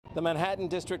The Manhattan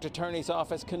District Attorney's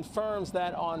Office confirms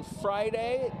that on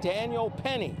Friday, Daniel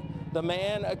Penny, the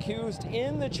man accused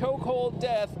in the chokehold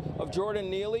death of Jordan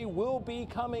Neely, will be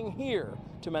coming here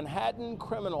to Manhattan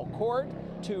Criminal Court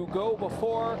to go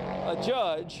before a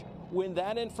judge. When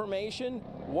that information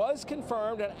was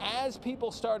confirmed, and as people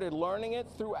started learning it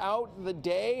throughout the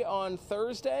day on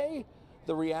Thursday,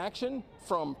 the reaction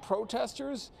from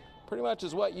protesters pretty much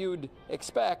is what you'd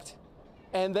expect,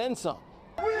 and then some.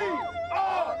 We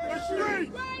are the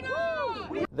streets!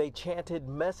 They chanted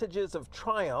messages of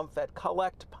triumph at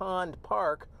Collect Pond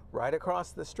Park, right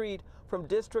across the street from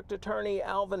District Attorney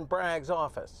Alvin Bragg's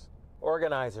office.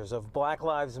 Organizers of Black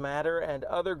Lives Matter and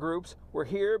other groups were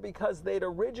here because they'd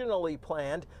originally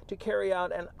planned to carry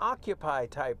out an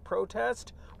Occupy-type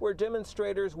protest where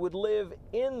demonstrators would live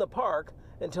in the park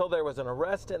until there was an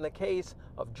arrest in the case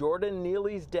of Jordan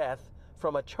Neely's death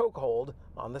from a chokehold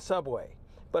on the subway.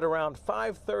 But around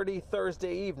 5:30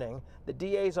 Thursday evening, the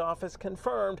DA's office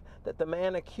confirmed that the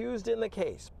man accused in the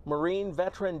case, Marine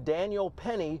veteran Daniel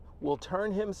Penny, will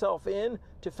turn himself in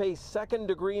to face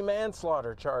second-degree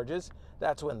manslaughter charges.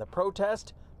 That's when the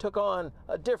protest took on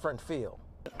a different feel.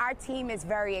 Our team is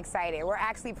very excited. We're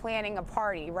actually planning a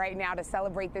party right now to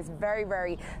celebrate this very,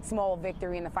 very small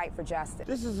victory in the fight for justice.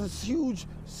 This is a huge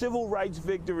civil rights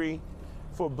victory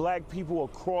for black people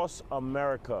across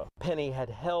America. Penny had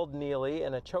held Neely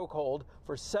in a chokehold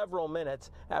for several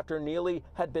minutes after Neely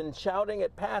had been shouting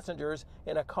at passengers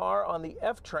in a car on the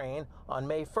F train on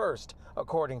May 1st,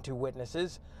 according to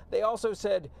witnesses. They also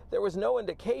said there was no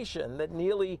indication that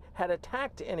Neely had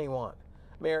attacked anyone.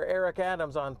 Mayor Eric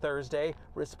Adams on Thursday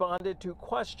responded to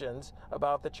questions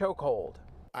about the chokehold.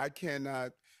 I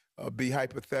cannot be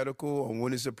hypothetical on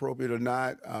when it's appropriate or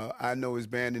not. I know it's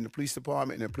banned in the police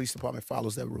department, and the police department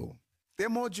follows that rule. There are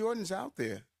more Jordans out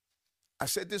there. I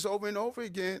said this over and over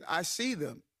again. I see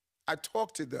them. I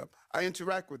talk to them. I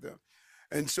interact with them.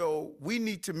 And so we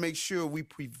need to make sure we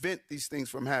prevent these things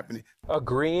from happening.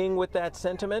 Agreeing with that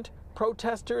sentiment,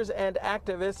 protesters and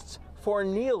activists for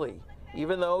Neely,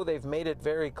 even though they've made it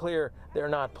very clear they're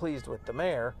not pleased with the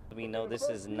mayor. We know this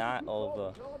is not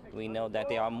over. We know that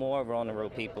there are more vulnerable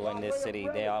people in this city.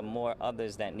 There are more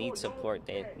others that need support.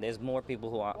 There's more people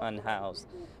who are unhoused,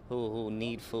 who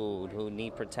need food, who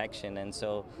need protection. And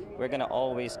so we're going to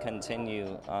always continue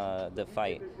the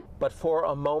fight. But for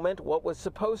a moment, what was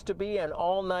supposed to be an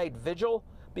all-night vigil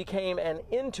became an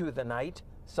into-the-night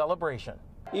celebration.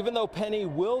 Even though Penny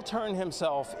will turn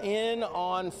himself in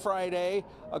on Friday,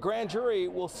 a grand jury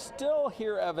will still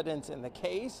hear evidence in the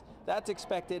case. That's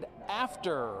expected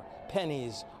after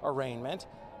Penny's arraignment.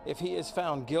 If he is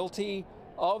found guilty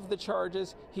of the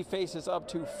charges, he faces up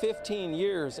to 15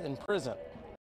 years in prison.